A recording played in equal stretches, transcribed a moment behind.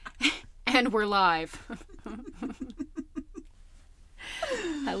And we're live.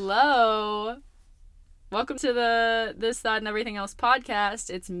 Hello. Welcome to the This, That, and Everything Else podcast.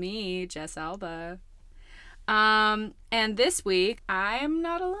 It's me, Jess Alba. And this week, I'm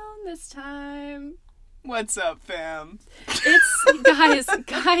not alone this time. What's up, fam? It's,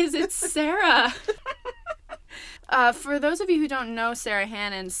 guys, it's Sarah. For those of you who don't know Sarah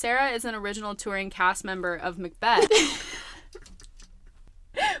Hannon, Sarah is an original touring cast member of Macbeth.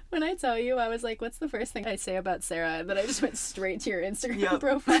 When I tell you, I was like, what's the first thing I say about Sarah? And then I just went straight to your Instagram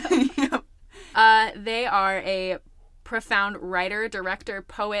profile. Yep. They are a profound writer, director,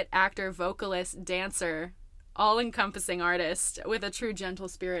 poet, actor, vocalist, dancer, all-encompassing artist with a true gentle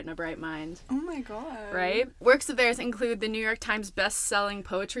spirit and a bright mind. Oh my god. Right? Works of theirs include the New York Times best-selling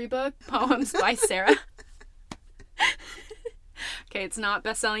poetry book, Poems by Sarah. Okay, it's not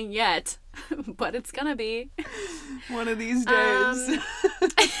best-selling yet, but it's gonna be. One of these days.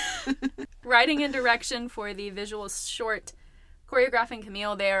 Writing and direction for the visual short Choreographing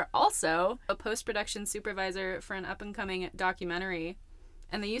Camille. They are also a post-production supervisor for an up-and-coming documentary,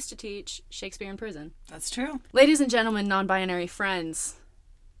 and they used to teach Shakespeare in prison. That's true. Ladies and gentlemen, non-binary friends,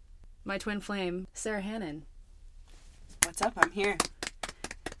 my twin flame, Sarah Hannon. What's up? I'm here.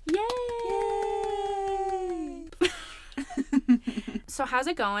 Yay! So how's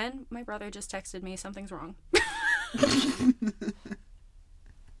it going? My brother just texted me. Something's wrong.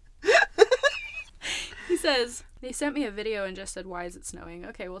 He says, they sent me a video and just said, why is it snowing?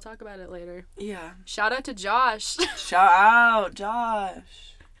 Okay, we'll talk about it later. Yeah. Shout out to Josh. Shout out,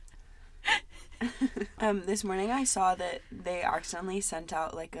 Josh. This morning I saw that they accidentally sent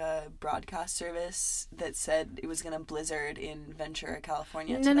out like a broadcast service that said it was gonna blizzard in Ventura,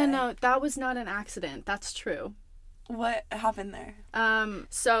 California today. No. That was not an accident. That's true. What happened there?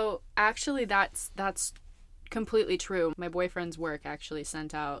 So actually that's completely true. My boyfriend's work actually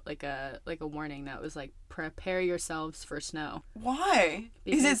sent out like a warning that was like, prepare yourselves for snow. Why?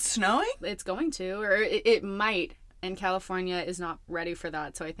 Is it snowing? It's going to, or it might, and California is not ready for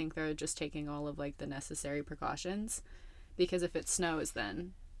that, so I think they're just taking all of like the necessary precautions, because if it snows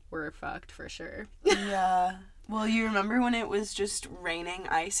then we're fucked for sure. Yeah. Well, you remember when it was just raining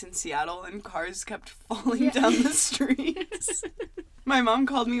ice in Seattle and cars kept falling down the streets? My mom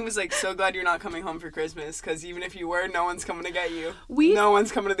called me and was like, so glad you're not coming home for Christmas, because even if you were, no one's coming to get you. No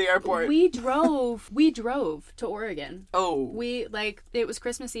one's coming to the airport. We drove to Oregon. Oh. It was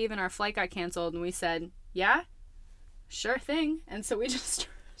Christmas Eve and our flight got canceled, and we said, yeah, sure thing. And so we just...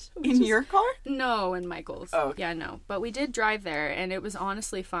 Your car? No, in Michael's. Oh, okay. Yeah, no. But we did drive there, and it was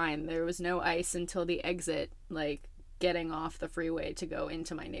honestly fine. There was no ice until the exit, like, getting off the freeway to go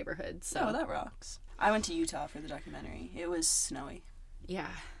into my neighborhood. So. Oh, that rocks. I went to Utah for the documentary. It was snowy.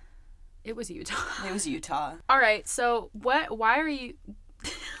 Yeah. It was Utah. It was Utah. All right, so why are you...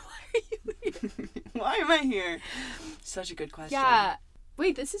 here? Why am I here? Such a good question. Yeah.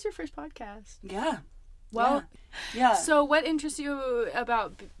 Wait, this is your first podcast. Yeah. Well, yeah. So what interests you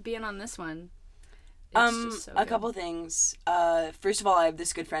about being on this one? A couple things. First of all, I have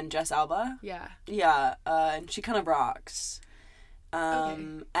this good friend, Jess Alba. Yeah. Yeah, and she kind of rocks. Okay.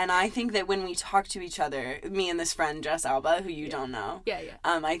 And I think that when we talk to each other, me and this friend, Jess Alba, who you don't know. Yeah.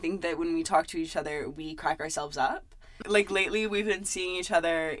 I think that when we talk to each other, we crack ourselves up. Like, lately, we've been seeing each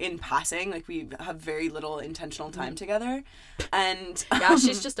other in passing. Like, we have very little intentional time together. And... yeah,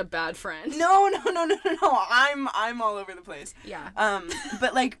 she's just a bad friend. No. I'm all over the place. Yeah.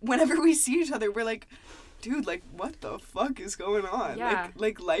 But, like, whenever we see each other, we're like, dude, like, what the fuck is going on? Yeah.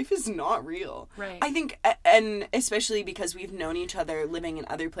 Like, life is not real. Right. I think, and especially because we've known each other living in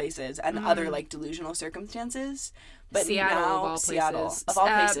other places and other, like, delusional circumstances. But Seattle, now, of all places. Seattle, of all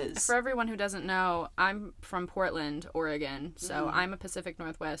places. For everyone who doesn't know, I'm from Portland, Oregon. So I'm a Pacific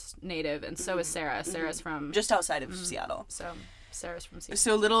Northwest native, and so is Sarah. Sarah's from... just outside of Seattle. So Sarah's from Seattle.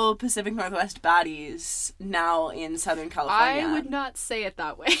 So little Pacific Northwest baddies now in Southern California. I would not say it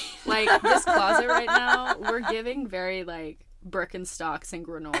that way. Like, this closet right now, we're giving very, like, Birkenstocks and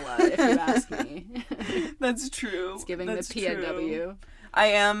granola, if you ask me. That's true. It's giving That's the PNW. True. I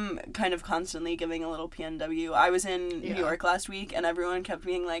am kind of constantly giving a little PNW. I was in New York last week, and everyone kept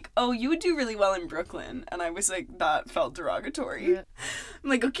being like, oh, you would do really well in Brooklyn. And I was like, that felt derogatory. Yeah. I'm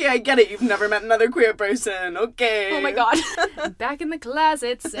like, okay, I get it. You've never met another queer person. Okay. Oh my god. Back in the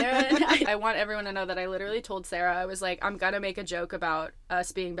closet, Sarah. I want everyone to know that I literally told Sarah, I was like, I'm gonna make a joke about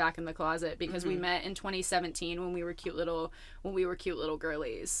us being back in the closet because we met in 2017 when we were cute little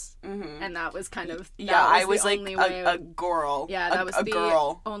girlies. Mm-hmm. And that was kind of... I was like a girl. Yeah, that was the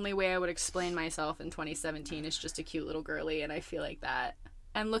girl. only way I would explain myself in 2017 is just a cute little girly, and I feel like that.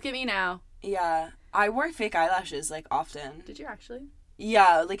 And look at me now. Yeah. I wore fake eyelashes, like, often. Did you actually?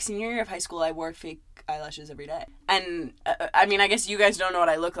 Yeah, like senior year of high school, I wore fake eyelashes every day. And, I mean, I guess you guys don't know what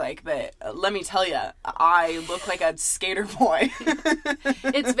I look like, but let me tell you, I look like a skater boy.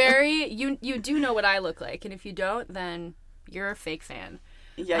 It's very, you do know what I look like, and if you don't, then you're a fake fan.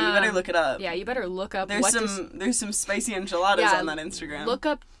 Yeah, you better look it up. Yeah, you better look up. There's some spicy enchiladas on that Instagram. Look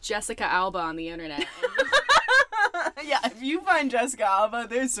up Jessica Alba on the internet. Yeah, if you find Jessica Alba,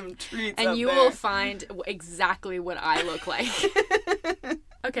 there's some treats and up you there. will find exactly what I look like.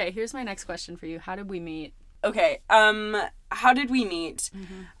 Okay, here's my next question for you. How did we meet? Okay, how did we meet?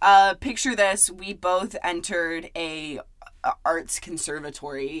 Mm-hmm. Picture this, we both entered a arts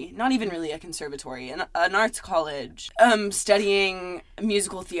conservatory, not even really a conservatory, an arts college, studying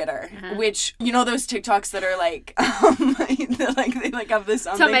musical theater, which, you know those TikToks that are like, they like have this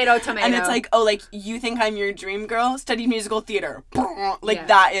something, tomato, and it's like, oh, like, you think I'm your dream girl? Study musical theater. Like, yeah.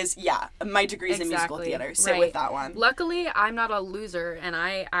 That is, yeah, my degree's in musical theater. Sit with that one. Luckily, I'm not a loser, and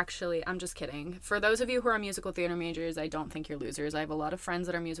I'm just kidding. For those of you who are musical theater majors, I don't think you're losers. I have a lot of friends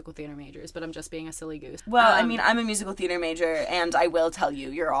that are musical theater majors, but I'm just being a silly goose. Well, I mean, I'm a musical theater major, and I will tell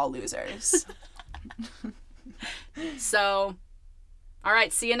you, you're all losers. So, all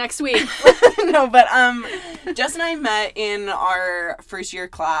right, see you next week. No, but Jess and I met in our first year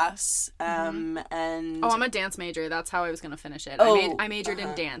class, and I'm a dance major. That's how I was gonna finish it. I majored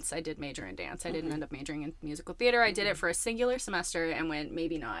in dance. I did major in dance. I didn't end up majoring in musical theater. I did it for a singular semester and went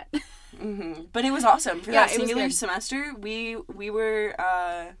maybe not. But it was awesome for that singular semester. We were.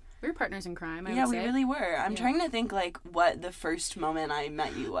 We were partners in crime, I would say. Yeah, we really were. I'm trying to think, like, what the first moment I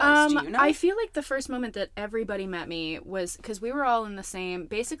met you was. Do you know? I feel like the first moment that everybody met me was because we were all in the same...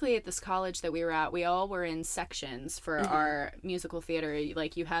 Basically, at this college that we were at, we all were in sections for our musical theater.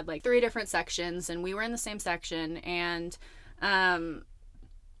 Like, you had, like, 3 different sections, and we were in the same section. And,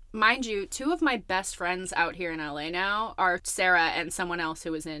 mind you, 2 of my best friends out here in LA now are Sarah and someone else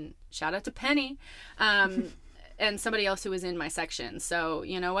who was in... Shout out to Penny. And somebody else who was in my section. So,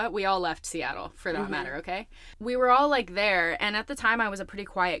 you know what? We all left Seattle, for that matter, okay? We were all, like, there, and at the time I was a pretty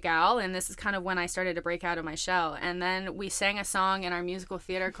quiet gal, and this is kind of when I started to break out of my shell. And then we sang a song in our musical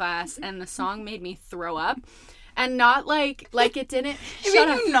theater class, and the song made me throw up. And not, like it didn't... It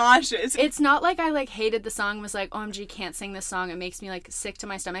made you nauseous. It's not like I, like, hated the song, was like, OMG, can't sing this song. It makes me, like, sick to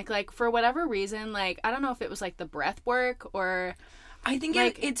my stomach. Like, for whatever reason, like, I don't know if it was, like, the breath work or... I think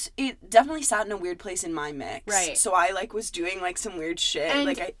like, it definitely sat in a weird place in my mix. Right. So I, like, was doing, like, some weird shit. And,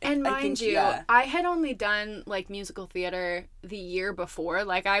 like, I had only done, like, musical theater the year before.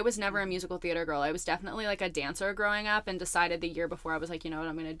 Like, I was never a musical theater girl. I was definitely, like, a dancer growing up and decided the year before I was like, you know what,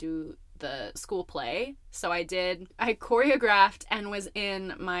 I'm going to do the school play. So I choreographed and was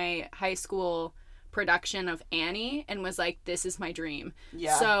in my high school production of Annie and was like, this is my dream.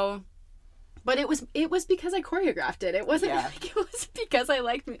 Yeah. So... But it was because I choreographed it. It wasn't like it was because I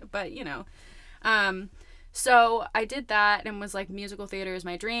liked it, but you know. So I did that and was like, musical theater is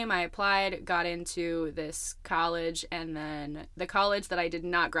my dream. I applied, got into this college, and then the college that I did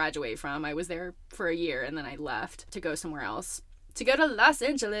not graduate from, I was there for a year and then I left to go somewhere else. To go to Los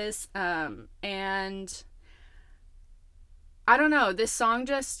Angeles. And I don't know, this song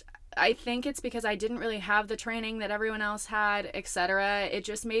just... I think it's because I didn't really have the training that everyone else had, etc. It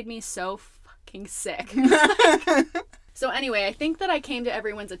just made me so fucking sick. So anyway, I think that I came to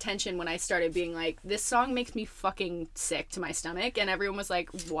everyone's attention when I started being like, this song makes me fucking sick to my stomach, and everyone was like,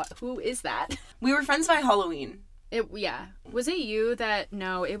 what? Who is that? We were friends by Halloween. Was it you that...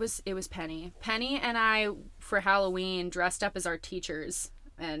 No, it was Penny. Penny and I, for Halloween, dressed up as our teachers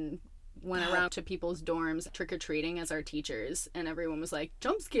and went around to people's dorms trick-or-treating as our teachers, and everyone was like,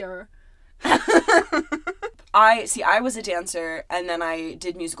 jump scare. I was a dancer, and then I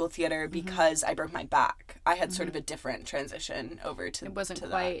did musical theater because I broke my back. I had sort of a different transition over to It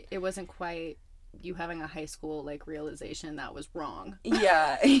wasn't quite you having a high school, like, realization that was wrong.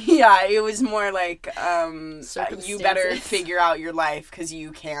 Yeah, it was more like, you better figure out your life because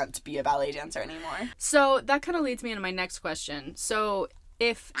you can't be a ballet dancer anymore. So that kind of leads me into my next question. So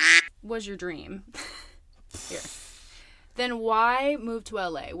if was your dream, here, then why move to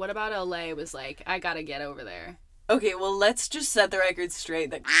LA? What about LA was like, I gotta get over there? Okay, well, let's just set the record straight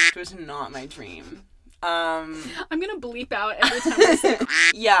that was not my dream. I'm gonna bleep out every time I say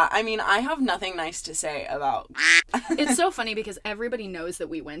Yeah, I mean, I have nothing nice to say about It's so funny because everybody knows that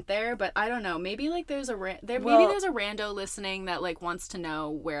we went there, but I don't know, maybe like there's a rando listening that like wants to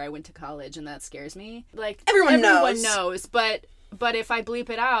know where I went to college, and that scares me. Like everyone knows, but if I bleep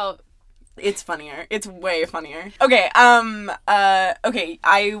it out, It's funnier. It's way funnier. Okay, okay,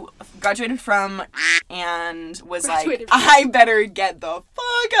 I graduated from and was like, I better get the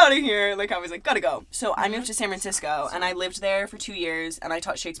fuck out of here. Like, I was like, gotta go. So I moved to San Francisco, and I lived there for 2 years, and I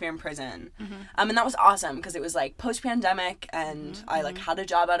taught Shakespeare in prison. And that was awesome, because it was, like, post-pandemic, and I, like, had a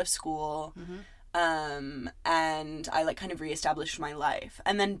job out of school, and I, like, kind of reestablished my life.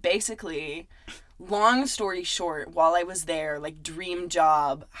 And then, basically, long story short, while I was there, like, dream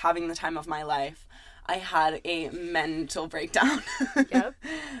job, having the time of my life, I had a mental breakdown. Yep.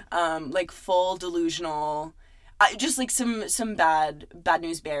 Like, full delusional. Just, like, some bad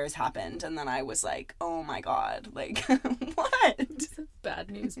news bears happened, and then I was like, oh my god, like, what?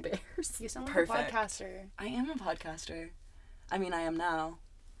 Bad news bears. You sound like Perfect. a podcaster. I am a podcaster. I mean, I am now.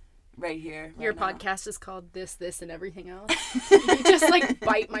 Right here. Your right now. podcast is called This, and Everything Else. You just, like,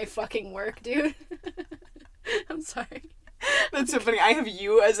 bite my fucking work, dude. I'm sorry. That's so funny. I have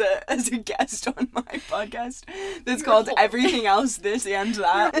you as a guest on my podcast that's called Everything Else, This and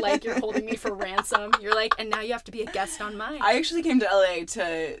That. Like, you're holding me for ransom. You're like, and now you have to be a guest on mine. I actually came to LA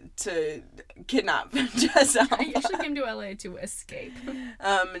to kidnap Jess Alba. I actually came to LA to escape.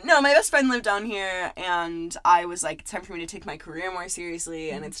 No, my best friend lived down here, and I was like, it's time for me to take my career more seriously,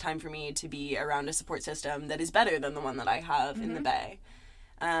 and it's time for me to be around a support system that is better than the one that I have in the Bay.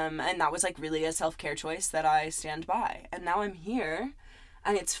 And that was, like, really a self-care choice that I stand by. And now I'm here,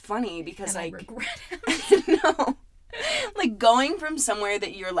 and it's funny because, and like... I regret it. No. Like, going from somewhere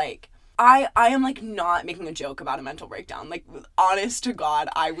that you're, like... I am, like, not making a joke about a mental breakdown. Like, honest to God,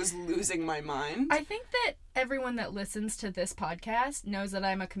 I was losing my mind. I think that everyone that listens to this podcast knows that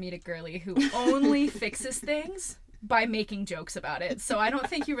I'm a comedic girly who only fixes things by making jokes about it. So I don't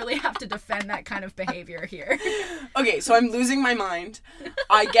think you really have to defend that kind of behavior here. Okay, so I'm losing my mind.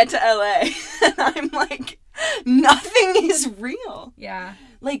 I get to LA, and I'm like, nothing is real. Yeah.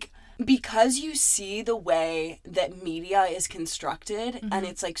 Like, because you see the way that media is constructed, and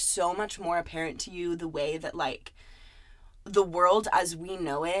it's, like, so much more apparent to you the way that, like, the world as we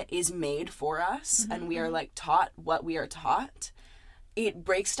know it is made for us, and we are, like, taught what we are taught. It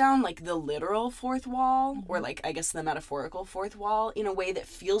breaks down, like, the literal fourth wall, or, like, I guess the metaphorical fourth wall, in a way that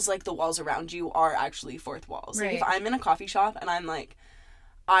feels like the walls around you are actually fourth walls. Right. Like, if I'm in a coffee shop and I'm, like,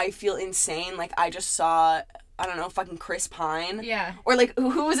 I feel insane, like, I just saw, I don't know, fucking Chris Pine. Yeah. Or, like,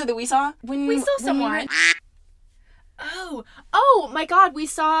 who was it that we saw? We saw someone. Oh my god, we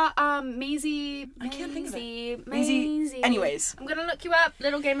saw Maisie. I can't think of it. Maisie. Anyways. I'm gonna look you up,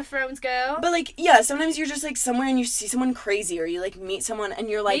 little Game of Thrones girl. But, like, yeah, sometimes you're just, like, somewhere and you see someone crazy, or you, like, meet someone and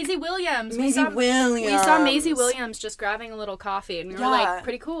you're like... Maisie Williams. We saw Maisie Williams just grabbing a little coffee, and we were like,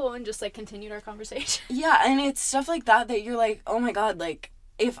 pretty cool, and just, like, continued our conversation. Yeah, and it's stuff like that you're like, oh my god, like,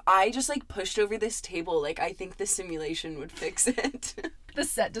 if I just, like, pushed over this table, like, I think the simulation would fix it. The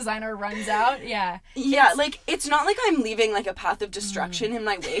set designer runs out. Yeah. Yeah, like, it's not like I'm leaving, like, a path of destruction in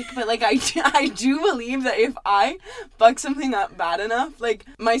my wake, but, like, I do believe that if I fuck something up bad enough, like,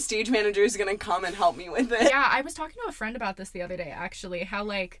 my stage manager is gonna come and help me with it. Yeah, I was talking to a friend about this the other day, actually, how,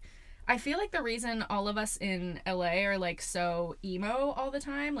 like, I feel like the reason all of us in LA are, like, so emo all the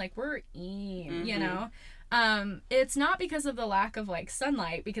time, like, we're you know? It's not because of the lack of, like,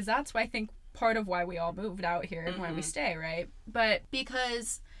 sunlight, because that's why I think part of why we all moved out here and why we stay, right? But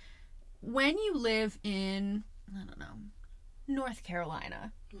because when you live in, I don't know, North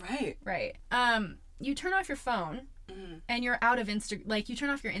Carolina. Right. You turn off your phone and you're out of you turn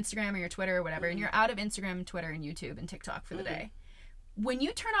off your Instagram or your Twitter or whatever, and you're out of Instagram, Twitter, and YouTube and TikTok for the day. When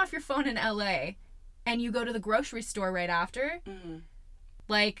you turn off your phone in LA and you go to the grocery store right after,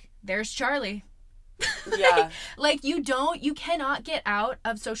 like, there's Charlie. Yeah. Like, you cannot get out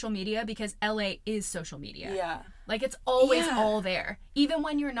of social media because LA is social media. Yeah. Like, it's always all there. Even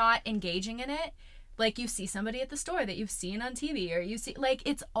when you're not engaging in it, like, you see somebody at the store that you've seen on TV, or you see, like,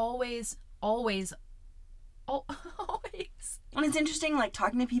 it's always. And it's interesting, like,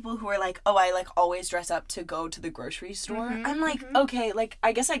 talking to people who are like, oh, I, like, always dress up to go to the grocery store. I'm like, okay, like,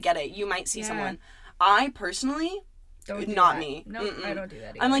 I guess I get it. You might see someone. I personally... Don't do not that. me. No, I don't do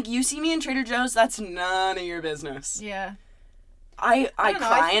that either. I'm like, you see me in Trader Joe's, that's none of your business. Yeah. I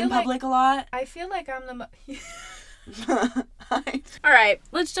cry in public a lot. I feel like I'm the All right,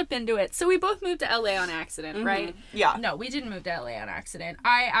 let's jump into it. So we both moved to LA on accident, right? Yeah. No, we didn't move to LA on accident.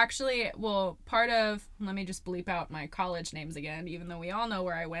 I actually, let me just bleep out my college names again, even though we all know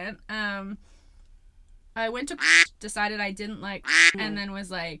where I went. I went to decided I didn't like, and then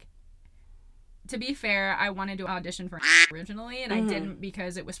was like, to be fair, I wanted to audition for originally, and I didn't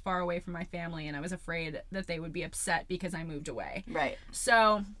because it was far away from my family, and I was afraid that they would be upset because I moved away. Right.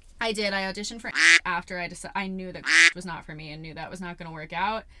 So I did. I auditioned for after I knew that was not for me and knew that was not going to work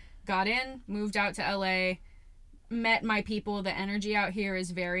out. got in, moved out to LA, met my people. The energy out here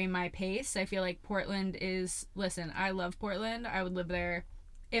is very my pace. I feel like Portland is, listen, I love Portland. I would live there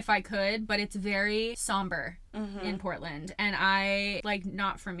if I could, but it's very somber in Portland, and I, like,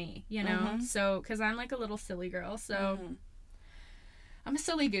 not for me, you know? So, because I'm, like, a little silly girl, so I'm a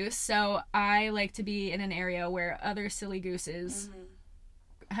silly goose, so I like to be in an area where other silly gooses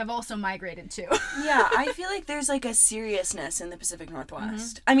have also migrated to. Yeah, I feel like there's, like, a seriousness in the Pacific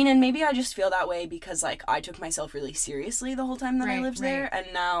Northwest. I mean, and maybe I just feel that way because, like, I took myself really seriously the whole time that I lived there, and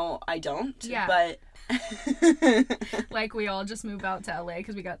now I don't. Yeah. But... Like, we all just moved out to LA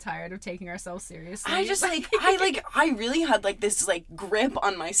because we got tired of taking ourselves seriously. I just, like, I really had, like, this, like, grip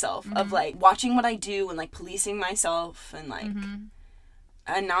on myself of, like, watching what I do and, like, policing myself and, like...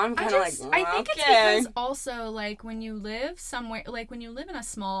 And now I'm kind of like, I think it's because also, like, when you live somewhere, like, when you live in a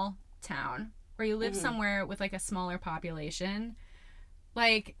small town, or you live somewhere with, like, a smaller population,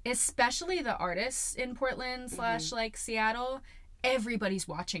 like, especially the artists in Portland / like, Seattle, everybody's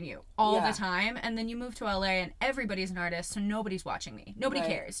watching you all the time, and then you move to LA and everybody's an artist, so nobody's watching me. Nobody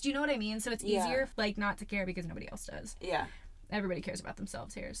cares. Do you know what I mean? So it's easier, like, not to care because nobody else does. Yeah. Everybody cares about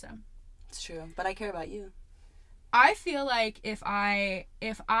themselves here, so. It's true. But I care about you. I feel like if I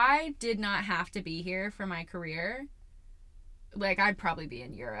did not have to be here for my career, like, I'd probably be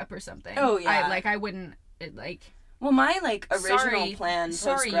in Europe or something. Oh, yeah. I wouldn't, like... Well, my, like, original plan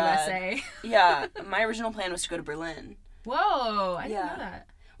Sorry, post-grad... USA. Yeah, my original plan was to go to Berlin. Whoa, I didn't know that.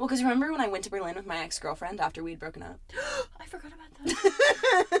 Well, because remember when I went to Berlin with my ex-girlfriend after we'd broken up? I forgot about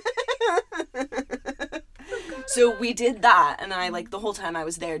that. So we did that, and I, like, the whole time I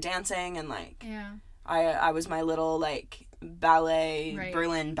was there dancing, and, like... Yeah. I was my little, like, ballet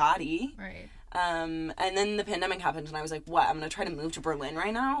Berlin baddie. Right. And then the pandemic happened, and I was like, what, I'm going to try to move to Berlin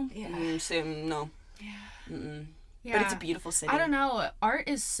right now? Yeah. So, no. Yeah. Yeah. But it's a beautiful city. I don't know. Art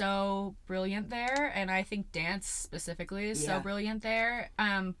is so brilliant there, and I think dance specifically is so brilliant there.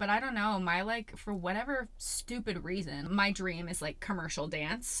 But I don't know. My, like, for whatever stupid reason, my dream is, like, commercial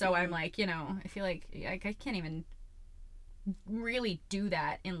dance. So I'm like, you know, I feel like I can't even really do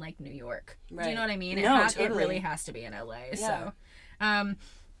that in, like, New York. Right. Do you know what I mean? Totally. It really has to be in LA. Yeah. So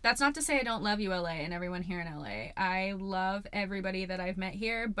that's not to say I don't love you, LA, and everyone here in LA. I love everybody that I've met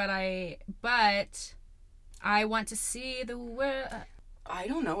here, but I want to see the world. I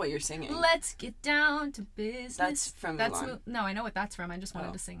don't know what you're singing. Let's get down to business. That's from Mulan. No, I know what that's from. I just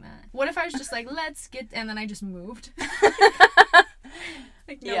wanted to sing that. What if I was just like, let's get, and then I just moved?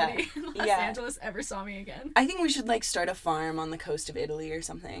 Like, nobody in Los Angeles ever saw me again. I think we should, like, start a farm on the coast of Italy or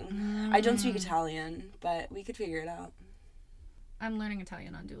something. I don't speak Italian, but we could figure it out. I'm learning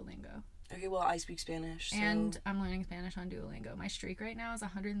Italian on Duolingo. Okay, well, I speak Spanish, so... And I'm learning Spanish on Duolingo. My streak right now is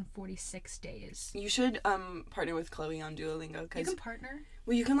 146 days. You should partner with Chloe on Duolingo, because... You can partner?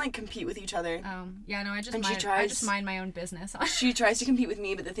 Well, you can, like, compete with each other. Yeah, no, I just mind my own business. She tries to compete with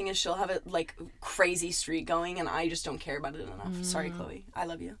me, but the thing is, she'll have a, like, crazy streak going, and I just don't care about it enough. Sorry, Chloe. I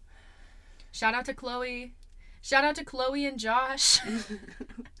love you. Shout out to Chloe. Shout out to Chloe and Josh.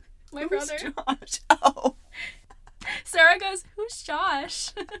 My brother. Josh? Oh. Sarah goes, who's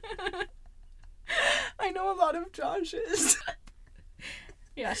Josh? I know a lot of Joshes.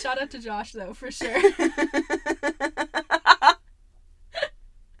 Yeah, shout out to Josh, though, for sure.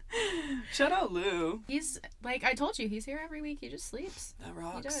 Shout out Lou. He's, like, I told you, he's here every week. He just sleeps. That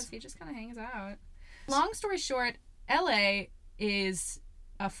rocks. He does. He just kind of hangs out. Long story short, LA is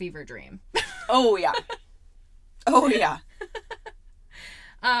a fever dream. Oh, yeah. Oh, yeah.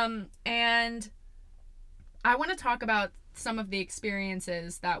 And I want to talk about some of the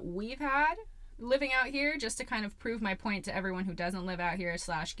experiences that we've had living out here, just to kind of prove my point to everyone who doesn't live out here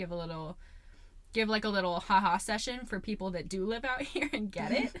 / give like a little haha session for people that do live out here and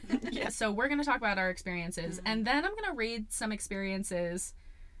get it. Yeah. So we're going to talk about our experiences, and then I'm going to read some experiences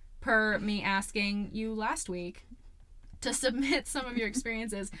per me asking you last week to submit some of your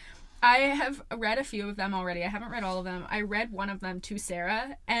experiences. I have read a few of them already. I haven't read all of them. I read one of them to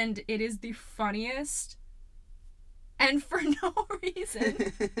Sarah, and it is the funniest, and for no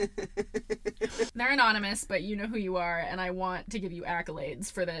reason. They're anonymous, but you know who you are, and I want to give you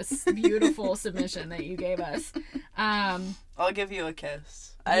accolades for this beautiful submission that you gave us. I'll give you a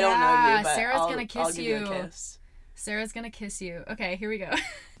kiss. I don't know you, but Sarah's I'll gonna kiss give you. you a kiss. Sarah's gonna kiss you. Okay, here we go.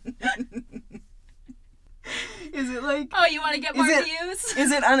 Is it like... Oh, you want to get more views?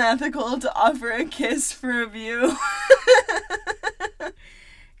 Is it unethical to offer a kiss for a view?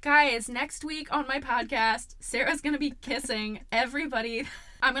 Guys, next week on my podcast, Sarah's going to be kissing everybody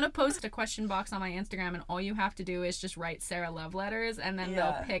I'm going to post a question box on my Instagram, and all you have to do is just write Sarah love letters, and then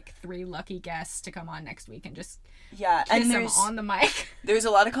they'll pick 3 lucky guests to come on next week and just kiss them on the mic. There's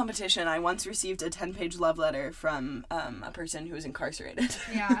a lot of competition. I once received a 10-page love letter from a person who was incarcerated.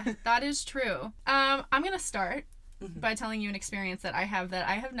 Yeah, that is true. I'm going to start by telling you an experience that I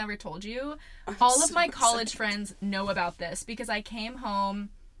have never told you. All of my college friends know about this because I came home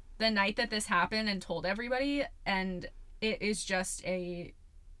the night that this happened and told everybody, and it is just a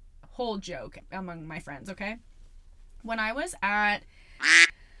whole joke among my friends, okay? When I was at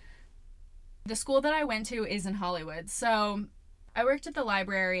the school that I went to is in Hollywood. So I worked at the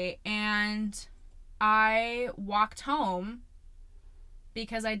library, and I walked home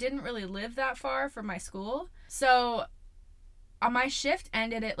because I didn't really live that far from my school. So my shift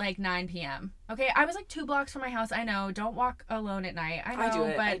ended at like 9 p.m. Okay, I was like 2 blocks from my house. I know, don't walk alone at night. I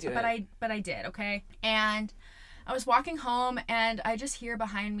know, but I did, okay? And I was walking home, and I just hear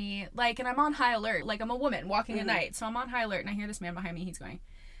behind me, like, and I'm on high alert. Like, I'm a woman walking at night, so I'm on high alert, and I hear this man behind me. He's going,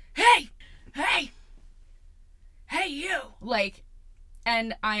 hey, you. Like,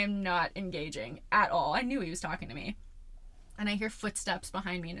 and I am not engaging at all. I knew he was talking to me. And I hear footsteps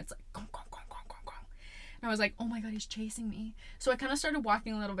behind me, and it's like, gong, gong, gong, gong, gong, gong. And I was like, oh my God, he's chasing me. So I kind of started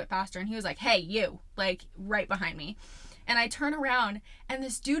walking a little bit faster, and he was like, hey, you, like, right behind me. And I turn around, and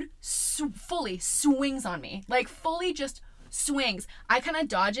this dude fully swings on me. Like, fully just swings. I kind of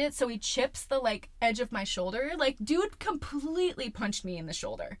dodge it, so he chips the, like, edge of my shoulder. Like, dude completely punched me in the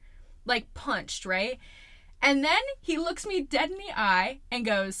shoulder. Like, punched, right? And then he looks me dead in the eye and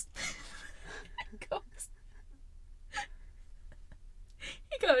goes...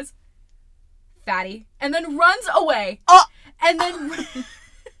 he goes, fatty. And then runs away. Oh! And then...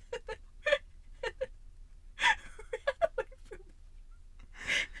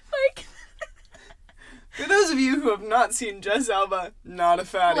 Like, for those of you who have not seen Jess Alba, not a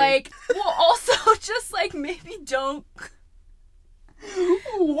fatty. Like, well, also just like maybe don't.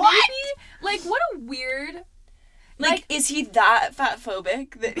 What? Maybe, like, what a weird. Like, is he that fat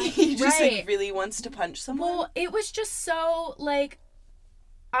phobic that he just like really wants to punch someone? Well, it was just so like.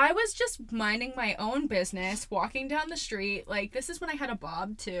 I was just minding my own business, walking down the street. Like, this is when I had a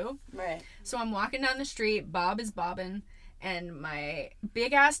bob too. Right. So I'm walking down the street. Bob is bobbing. And my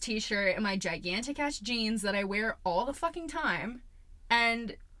big-ass t-shirt and my gigantic-ass jeans that I wear all the fucking time.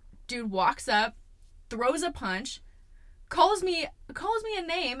 And dude walks up, throws a punch, calls me a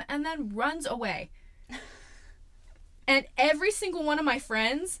name, and then runs away. And every single one of my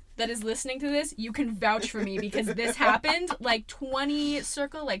friends that is listening to this, you can vouch for me because this happened like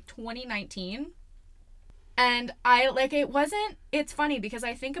 2019. And it's funny because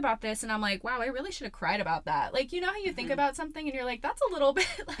I think about this and I'm like, wow, I really should have cried about that. Like, you know how you think about something and you're like, that's a little bit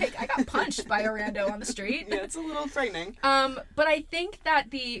like I got punched by a rando on the street. Yeah, it's a little frightening. But I think that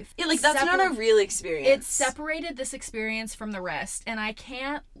that's not a real experience. It separated this experience from the rest, and I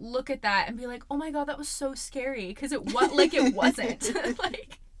can't look at that and be like, oh my God, that was so scary, because it wasn't.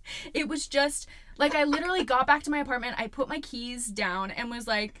 Like, it was just like I literally got back to my apartment, I put my keys down and was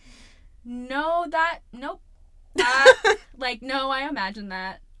like, nope. Like, no, I imagined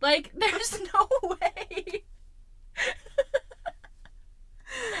that. Like, there's no way.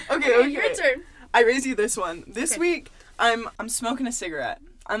 Okay. Your turn. I raise you this one. This week, I'm smoking a cigarette.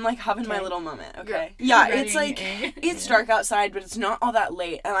 I'm like having my little moment, okay? Yeah, it's like, it's dark outside, but it's not all that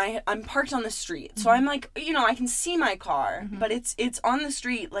late, and I'm parked on the street. So I'm like, I can see my car, but it's on the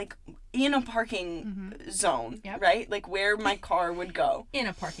street, like, in a parking zone, right? Like, where my car would go. In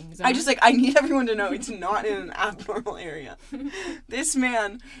a parking zone. I need everyone to know it's not in an abnormal area. This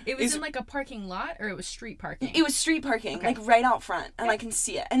man It was in, like, a parking lot, or it was street parking? It was street parking, like, right out front, and I can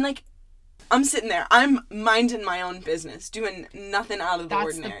see it. And, like, I'm sitting there. I'm minding my own business, doing nothing out of the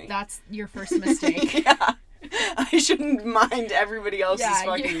ordinary. That's your first mistake. Yeah. I shouldn't mind everybody else's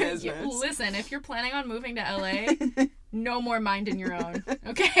fucking business. Listen, if you're planning on moving to LA, no more minding your own,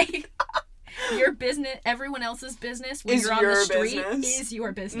 okay? Your business, everyone else's business when you're on the street is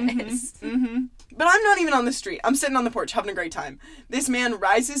your business. But I'm not even on the street. I'm sitting on the porch having a great time. This man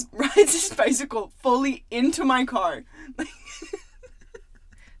rides his bicycle fully into my car.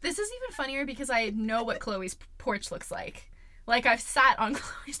 This is even funnier because I know what Chloe's porch looks like. Like, I've sat on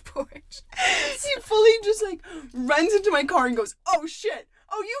Chloe's porch. He fully just, like, runs into my car and goes, oh, shit.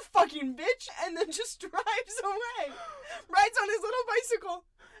 Oh, you fucking bitch. And then just drives away. Rides on his little bicycle.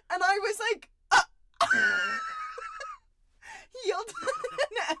 And I was like, He yelled at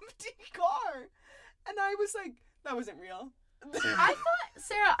an empty car. And I was like, that wasn't real.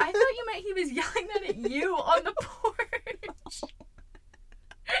 Sarah, I thought you meant he was yelling that at you on the porch.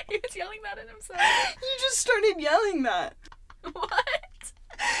 He was yelling that at himself. You just started yelling that. What?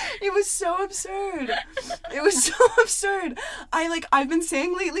 It was so absurd. It was so absurd. I've been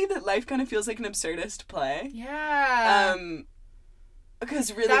saying lately that life kind of feels like an absurdist play. Yeah.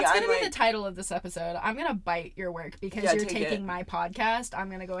 Because really, that's gonna be the title of this episode. I'm gonna bite your work because you're taking my podcast. I'm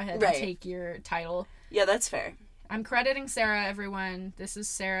gonna go ahead and take your title. Yeah, that's fair. I'm crediting Sarah, everyone. This is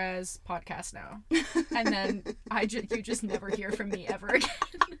Sarah's podcast now. And then you just never hear from me ever again.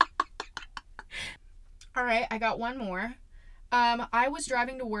 All right, I got one more. I was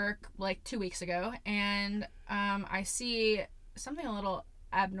driving to work like 2 weeks ago, and I see something a little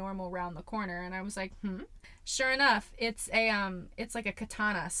abnormal around the corner, and I was like, Sure enough, it's like a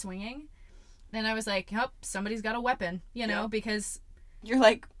katana swinging. And I was like, yep, somebody's got a weapon, because you're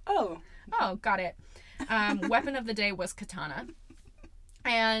like, oh, got it. Weapon of the day was katana.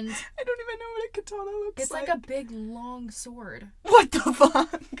 And I don't even know what a katana looks it's like a big long sword. What the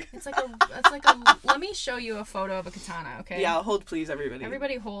fuck? It's like a let me show you a photo of a katana, okay? Yeah, hold please, everybody.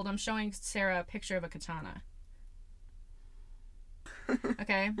 Everybody hold. I'm showing Sarah a picture of a katana.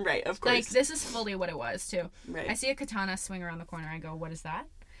 Okay? Right, of course. Like, this is fully what it was, too. Right. I see a katana swing around the corner. I go, what is that?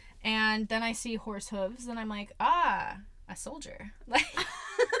 And then I see horse hooves, and I'm like, a soldier.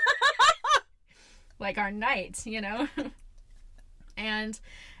 Like our knight, And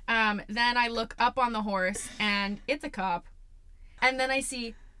then I look up on the horse, and it's a cop. And then I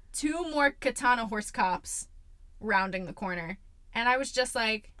see 2 more katana horse cops rounding the corner. And I was just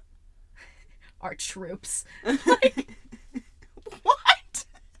like, our troops. Like, what?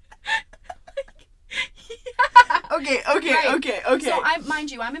 Yeah. Okay. So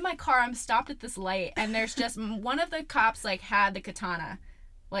mind you, I'm in my car, I'm stopped at this light, and there's just one of the cops had the katana,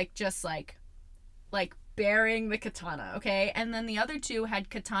 just bearing the katana, okay? And then the other 2 had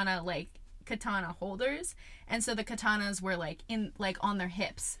katana holders, and so the katanas were on their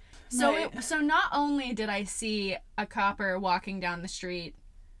hips. So right. So not only did I see a copper walking down the street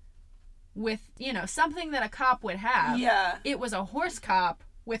with, something that a cop would have. Yeah. It was a horse cop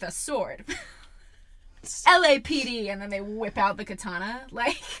with a sword. LAPD, and then they whip out the katana,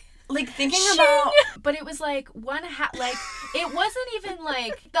 thinking about, but it was one it wasn't even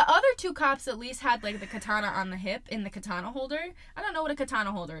the other 2 cops at least had the katana on the hip in the katana holder. I don't know what a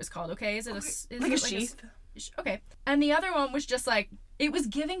katana holder is called. Okay, is it a sheath? Okay, and the other one was just it was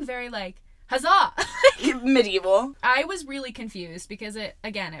giving very huzzah. Medieval. I was really confused because at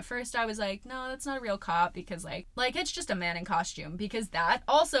first I was like, no, that's not a real cop, because it's just a man in costume, because that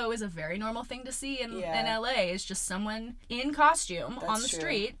also is a very normal thing to see in LA, is just someone in costume on the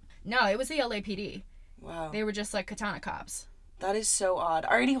street. No, it was the LAPD. Wow. They were just katana cops. That is so odd.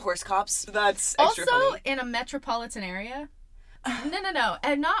 Already horse cops? That's extra also, funny. in a metropolitan area. No.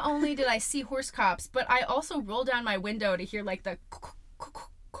 And not only did I see horse cops, but I also rolled down my window to hear the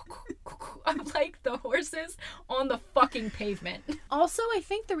of the horses on the fucking pavement. Also, I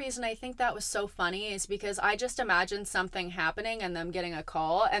think the reason I think that was so funny is because I just imagined something happening and them getting a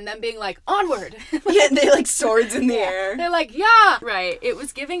call and them being onward. Yeah, they swords in the air. They're yeah. Right. It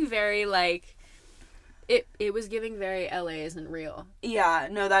was giving very it was giving very LA isn't real. Yeah,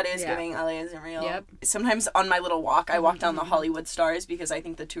 no, that is giving LA isn't real. Yep. Sometimes on my little walk, I walk down the Hollywood Stars because I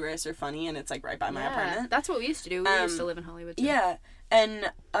think the tourists are funny, and it's right by my apartment. That's what we used to do. We used to live in Hollywood too. Yeah.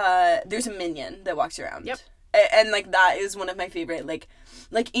 And there's a minion that walks around. Yep. And that is one of my favorite,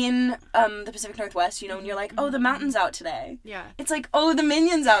 in the Pacific Northwest, when you're oh, the mountain's out today. Yeah. It's oh, the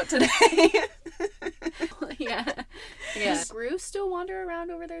minion's out today. Yeah. Does Gru still wander around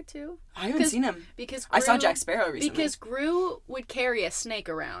over there too? I haven't seen him. Because I saw Jack Sparrow recently. Because Gru would carry a snake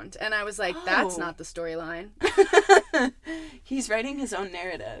around, and I was that's not the storyline. He's writing his own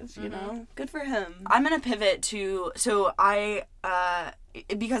narrative, you know? Good for him. I'm gonna pivot to, so I,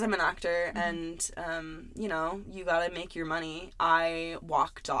 because I'm an actor and, you gotta make your money, I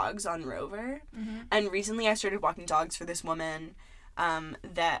walk dogs on Rover. And recently I started walking dogs for this woman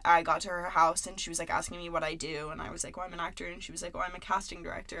that I got to her house, and she was asking me what I do, and I was well, I'm an actor, and she was oh, I'm a casting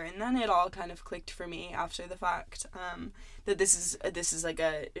director. And then it all kind of clicked for me after the fact, that this is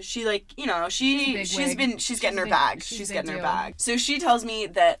she's getting her bag. She's getting her bag. So she tells me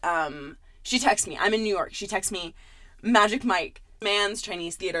that, she texts me, I'm in New York, she texts me, Magic Mike, Mann's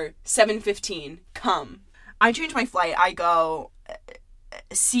Chinese Theater, 7:15, come. I change my flight, I go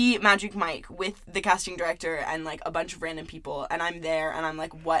see Magic Mike with the casting director and a bunch of random people, and I'm there, and I'm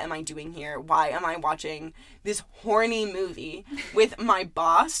what am I doing here? Why am I watching this horny movie with my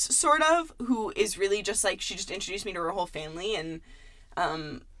boss, sort of, who is really just she just introduced me to her whole family, and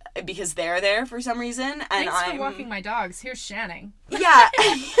because they're there for some reason, and Thanks for walking my dogs. Here's Shanning. Yeah.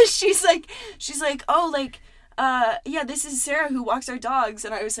 she's oh, yeah, this is Sarah who walks our dogs,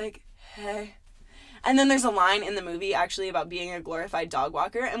 and I was hey. And then there's a line in the movie actually about being a glorified dog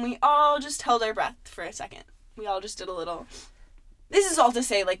walker, and we all just held our breath for a second. We all just did a little... This is all to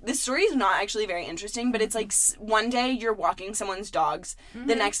say, like, this story is not actually very interesting, but it's like one day you're walking someone's dogs,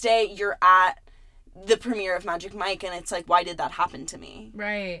 the next day you're at the premiere of Magic Mike, and it's like, why did that happen to me?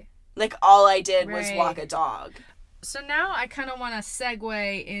 Right. Like, all I did was walk a dog. So now I kind of want to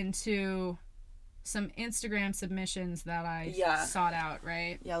segue into some Instagram submissions that I sought out,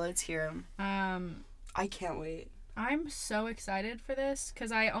 right? Yeah, let's hear them. I can't wait. I'm so excited for this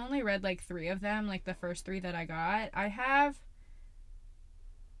because I only read like 3 of them, like the first 3 that I got. I have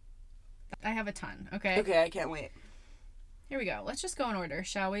a ton, okay? Okay, I can't wait. Here we go. Let's just go in order,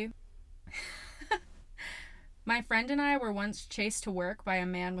 shall we? My friend and I were once chased to work by a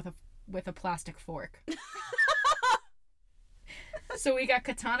man with a plastic fork. So we got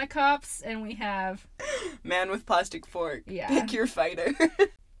Katana Cops, and we have... Man with plastic fork. Yeah. Pick your fighter.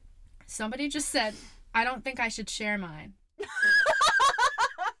 Somebody just said, I don't think I should share mine.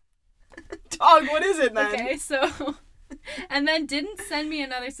 Dog, what is it, man? Okay, so... And then didn't send me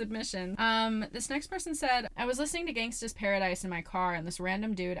another submission. This next person said, I was listening to Gangsta's Paradise in my car, and this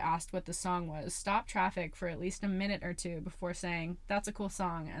random dude asked what the song was, stopped traffic for at least a minute or 2 before saying, that's a cool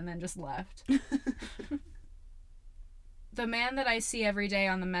song, and then just left. The man that I see every day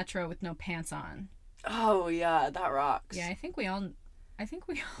on the metro with no pants on. Oh, yeah, that rocks. Yeah, I think we all know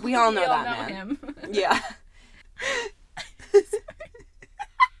that man. Him. Yeah.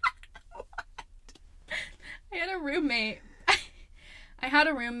 I had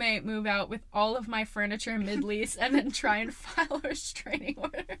a roommate move out with all of my furniture mid-lease and then try and file a restraining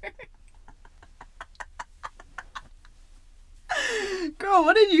order. Girl,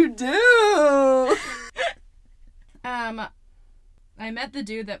 what did you do? I met the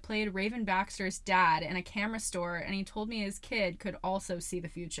dude that played Raven Baxter's dad in a camera store, and he told me his kid could also see the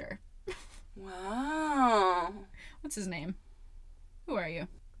future. Wow. What's his name? Who are you?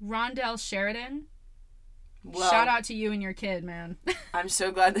 Rondell Sheridan? Well, shout out to you and your kid, man. I'm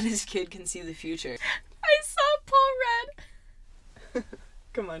so glad that his kid can see the future. I saw Paul Rudd.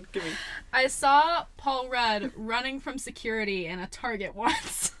 Come on, give me. I saw Paul Rudd running from security in a Target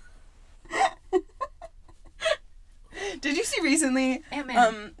once. Did you see recently,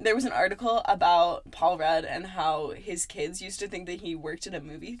 there was an article about Paul Rudd and how his kids used to think that he worked at a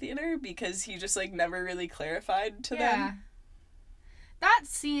movie theater because he just, like, never really clarified to them. That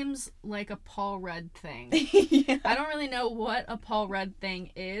seems like a Paul Rudd thing. Yeah. I don't really know what a Paul Rudd thing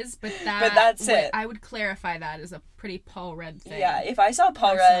is, but that's it. I would clarify that as a pretty Paul Rudd thing. Yeah, if I saw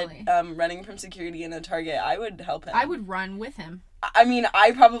Paul Rudd running from security in a Target, I would help him. I would run with him. I mean,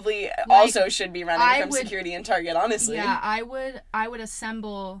 I probably also should be running from security in Target, honestly. Yeah, I would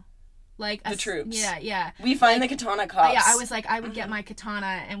assemble, like... the troops. Yeah. We find the Katana Cops. Yeah, I was like, I would get my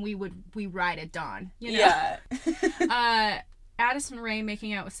katana and we ride at dawn, you know? Yeah. Addison Rae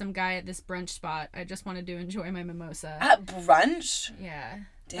making out with some guy at this brunch spot. I just wanted to enjoy my mimosa. At brunch? Yeah.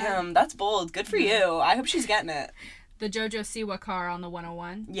 Damn, that's bold. Good for you. I hope she's getting it. The Jojo Siwa car on the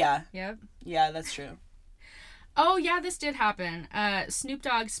 101. Yeah. Yep. Yeah, that's true. Oh, yeah, this did happen. Snoop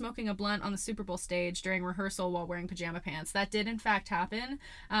Dogg smoking a blunt on the Super Bowl stage during rehearsal while wearing pajama pants. That did, in fact, happen.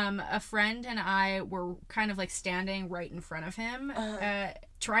 A friend and I were kind of, like, standing right in front of him,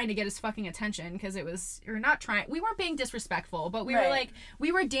 trying to get his fucking attention, because we weren't being disrespectful, but we were, like,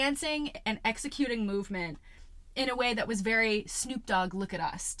 we were dancing and executing movement in a way that was very Snoop Dogg, look at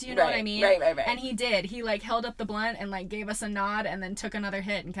us. Do you know what I mean? Right. And he did. He, like, held up the blunt and, like, gave us a nod and then took another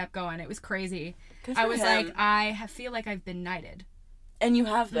hit and kept going. It was crazy. I was him. like, I feel like I've been knighted. And you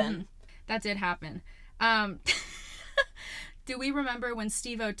have been. Mm-hmm. That did happen. Do we remember when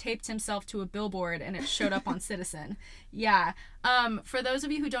Steve-O taped himself to a billboard and it showed up on Citizen? Yeah. For those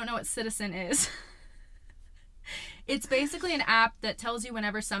of you who don't know what Citizen is... It's basically an app that tells you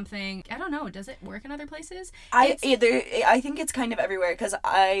whenever something... I don't know. Does it work in other places? I think it's kind of everywhere because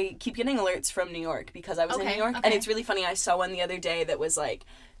I keep getting alerts from New York because I was in New York. Okay. And it's really funny. I saw one the other day that was like,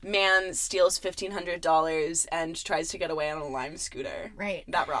 man steals $1,500 and tries to get away on a Lime scooter. Right.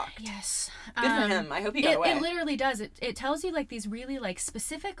 That rocked. Yes. Good for him. I hope he got away. It literally does. It tells you like these really like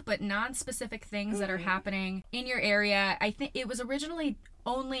specific but non-specific things that are happening in your area. I think it was originally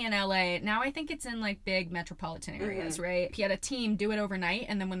only in LA. Now I think it's in like big metropolitan areas, right? He had a team do it overnight,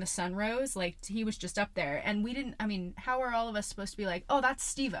 and then when the sun rose, like he was just up there. And we didn't, I mean, how are all of us supposed to be like, oh, that's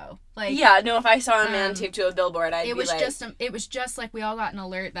Steve-O? Like, yeah, no, if I saw a man taped to a billboard, I'd be like... It was just like we all got an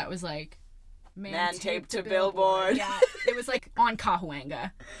alert that was like, man taped to billboard. Yeah, it was like on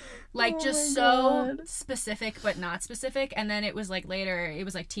Cahuenga. Like, just so specific but not specific. And then it was like later, it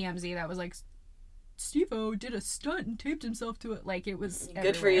was like TMZ that was like, Steve-O did a stunt and taped himself to it. Like, it was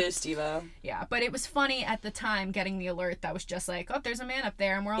Good for you, Steve-O. Yeah, but it was funny at the time getting the alert that was just like, oh, there's a man up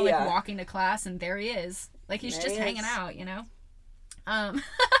there, and we're all, like, walking to class, and there he is. Like, he's just hanging out, you know?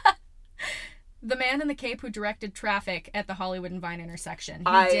 The man in the cape who directed traffic at the Hollywood and Vine intersection.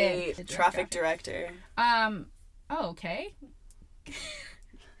 He did traffic director. Oh, okay.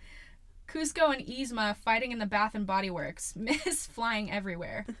 Cusco and Yzma fighting in the Bath and Body Works. Miss flying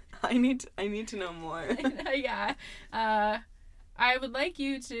everywhere. I need to know more. Yeah. I would like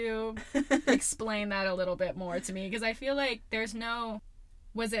you to explain that a little bit more to me, because I feel like there's no...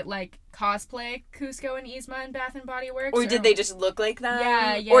 Was it, like, cosplay Cusco and Yzma in Bath and Body Works? Or did they just look like them?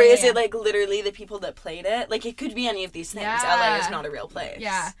 Yeah. Or is it, like, literally the people that played it? Like, it could be any of these things. Yeah. LA is not a real place.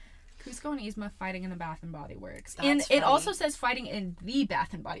 Yeah. Cusco and Yzma fighting in the Bath and Body Works. That's and funny. it also says fighting in the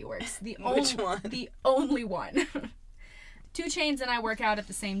Bath and Body Works. Which one? The only one. 2 Chainz and I work out at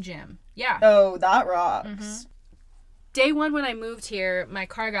the same gym. Yeah. Oh, that rocks. Mm-hmm. Day 1 when I moved here, my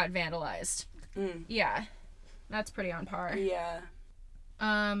car got vandalized. Yeah. That's pretty on par. Yeah.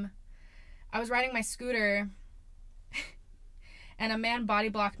 I was riding my scooter and a man body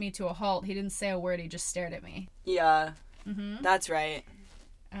blocked me to a halt. He didn't say a word. He just stared at me. Yeah. Mm-hmm. That's right.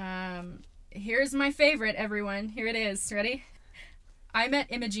 Here's my favorite, everyone. Here it is. Ready? I met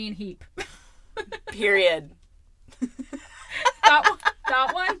Imogene Heap. Period.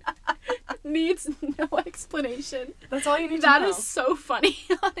 That one needs no explanation. That's all you need to know. That is so funny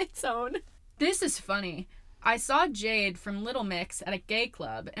on its own. This is funny. I saw Jade from Little Mix at a gay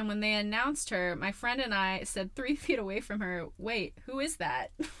club, and when they announced her, my friend and I said 3 feet away from her, wait, who is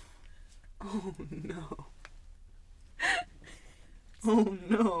that? Oh, no. Oh,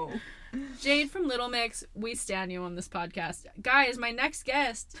 no. Jade from Little Mix, we stand you on this podcast. Guys, my next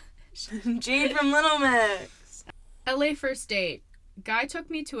guest. Jade from Little Mix. LA first date. Guy took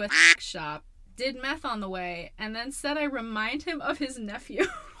me to a shop, did meth on the way, and then said I remind him of his nephew.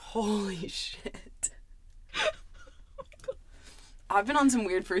 Holy shit. I've been on some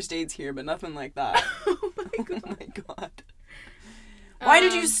weird first dates here, but nothing like that. Oh my god. Oh my god. Why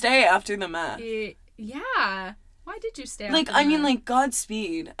did you stay after the meth? Yeah. Why did you stay Like, after I the mean, meth? like,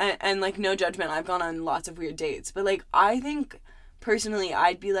 Godspeed. And, like, no judgment. I've gone on lots of weird dates. But, like, I think, personally,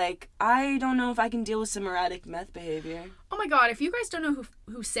 I'd be like, I don't know if I can deal with some erratic meth behavior. Oh my god, if you guys don't know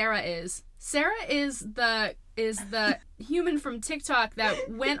who Sarah is the human from TikTok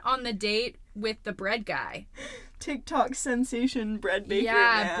that went on the date with the bread guy. TikTok sensation bread baker.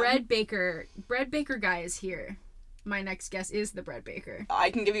 Yeah, man. bread baker. Bread baker guy is here. My next guest is the bread baker.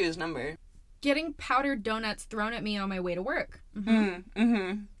 I can give you his number. Getting powdered donuts thrown at me on my way to work.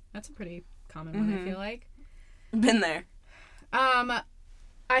 That's a pretty common one, I feel like. Been there.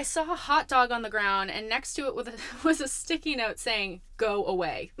 I saw a hot dog on the ground, and next to it was a sticky note saying, "Go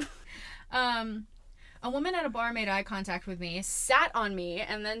away." A woman at a bar made eye contact with me, sat on me,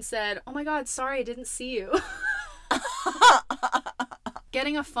 and then said, "Oh my god, sorry, I didn't see you."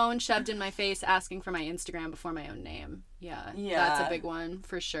 Getting a phone shoved in my face asking for my Instagram before my own name. Yeah. That's a big one,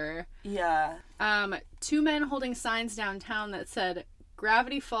 for sure. Yeah. 2 men holding signs downtown that said,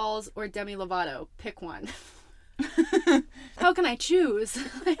 Gravity Falls or Demi Lovato. Pick one. How can I choose?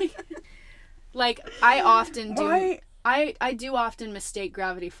 like, I often do... Why? I do often mistake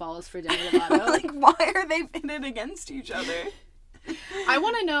Gravity Falls for Demi Lovato. Like, why are they pitted against each other? I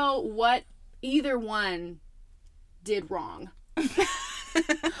want to know what either one did wrong.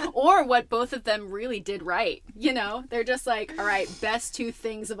 Or what both of them really did right. You know? They're just like, all right, best 2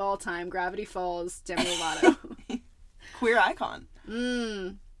 things of all time. Gravity Falls, Demi Lovato. Queer icon.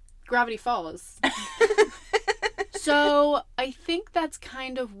 Gravity Falls. So, I think that's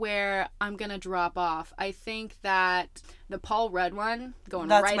kind of where I'm going to drop off. I think that the Paul Rudd one, going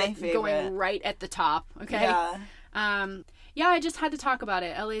right at the top, okay? Yeah. Yeah, I just had to talk about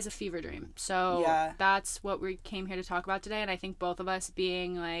it. LA's a fever dream. So, Yeah. that's what we came here to talk about today. And I think both of us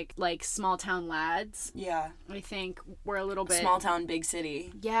being like small town lads, Yeah. I think we're a little bit... Small town, big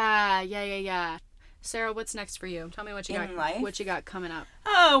city. Yeah. Sarah, what's next for you? Tell me what you In got. life? What you got coming up?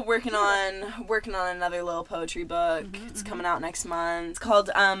 Oh, working on another little poetry book. It's coming out next month. It's called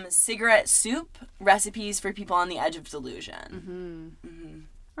Cigarette Soup: Recipes for People on the Edge of Delusion.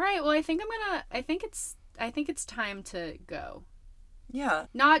 All right. Well, I think it's time to go. Yeah.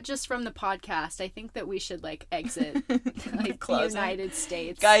 Not just from the podcast. I think that we should exit the closet. United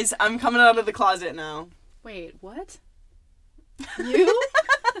States. Guys, I'm coming out of the closet now. Wait, what? You?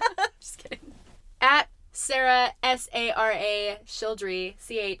 Just kidding. At Sarah Sara Childrey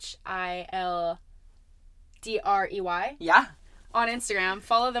Childrey Yeah. on Instagram.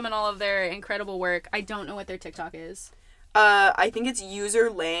 Follow them in all of their incredible work. I don't know what their TikTok is. I think it's user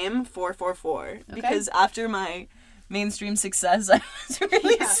lame 444 because after my mainstream success, I was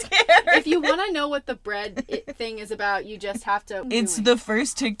really scared. If you want to know what the bread thing is about, you just have to. It's the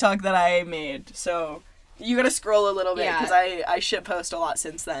first TikTok that I made, so you gotta scroll a little bit because I shitpost a lot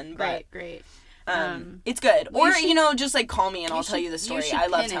since then. But, great. It's good. Or you know, just like call me and I'll tell you the story. I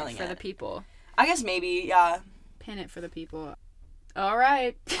love telling it for the people. I guess maybe, yeah. Pin it for the people. All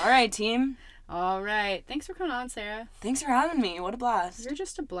right, team. All right. Thanks for coming on, Sarah. Thanks for having me. What a blast. You're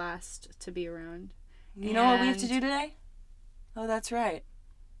just a blast to be around. You know what we have to do today? Oh, that's right.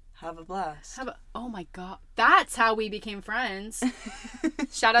 Have a blast. Oh my God. That's how we became friends.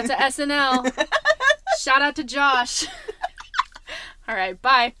 Shout out to SNL. Shout out to Josh. All right.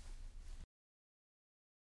 Bye.